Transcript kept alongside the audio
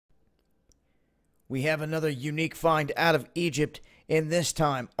We have another unique find out of Egypt, and this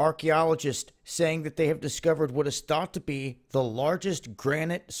time archaeologists saying that they have discovered what is thought to be the largest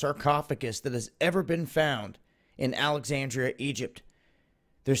granite sarcophagus that has ever been found in Alexandria, Egypt.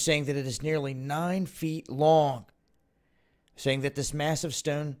 They're saying that it is nearly 9 feet long, saying that this massive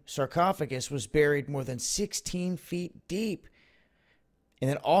stone sarcophagus was buried more than 16 feet deep,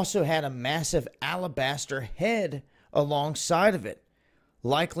 and it also had a massive alabaster head alongside of it,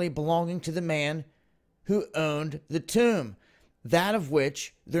 likely belonging to the man who owned the tomb, that of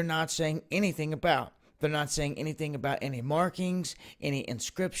which they're not saying anything about. They're not saying anything about any markings, any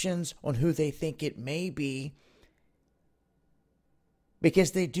inscriptions on who they think it may be,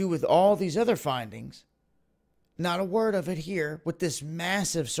 because they do with all these other findings. Not a word of it here with this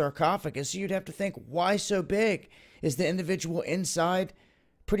massive sarcophagus. So you'd have to think, why so big? Is the individual inside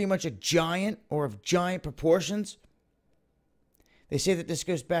pretty much a giant or of giant proportions? They say that this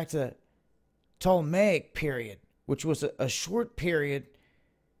goes back to the Ptolemaic period, which was a short period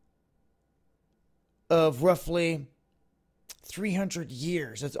of roughly 300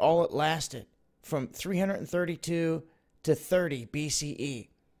 years. That's all it lasted, from 332 to 30 BCE.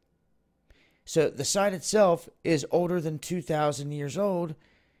 So the site itself is older than 2,000 years old,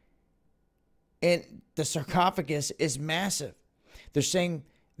 and the sarcophagus is massive. They're saying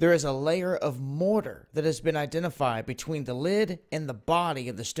there is a layer of mortar that has been identified between the lid and the body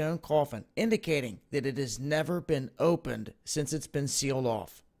of the stone coffin, indicating that it has never been opened since it's been sealed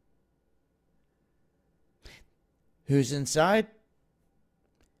off. Who's inside?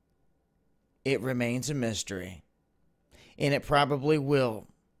 It remains a mystery, and it probably will.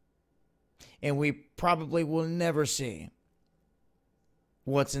 And we probably will never see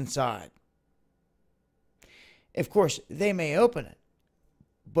what's inside. Of course, they may open it,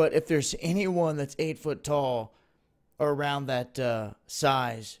 but if there's anyone that's 8 foot tall or around that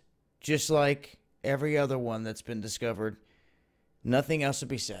size, just like every other one that's been discovered, nothing else would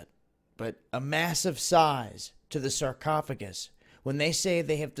be said. But a massive size to the sarcophagus, when they say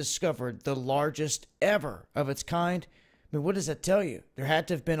they have discovered the largest ever of its kind, I mean, what does that tell you? There had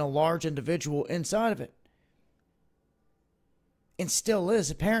to have been a large individual inside of it. And still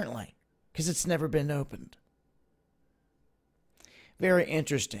is, apparently, because it's never been opened. Very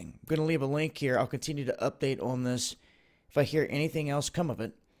interesting. I'm going to leave a link here. I'll continue to update on this if I hear anything else come of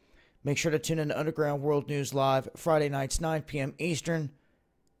it. Make sure to tune in to Underground World News Live, Friday nights, 9 p.m. Eastern.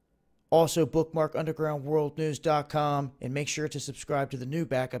 Also, bookmark undergroundworldnews.com and make sure to subscribe to the new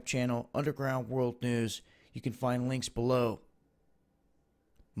backup channel, Underground World News. You can find links below.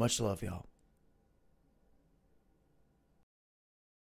 Much love, y'all.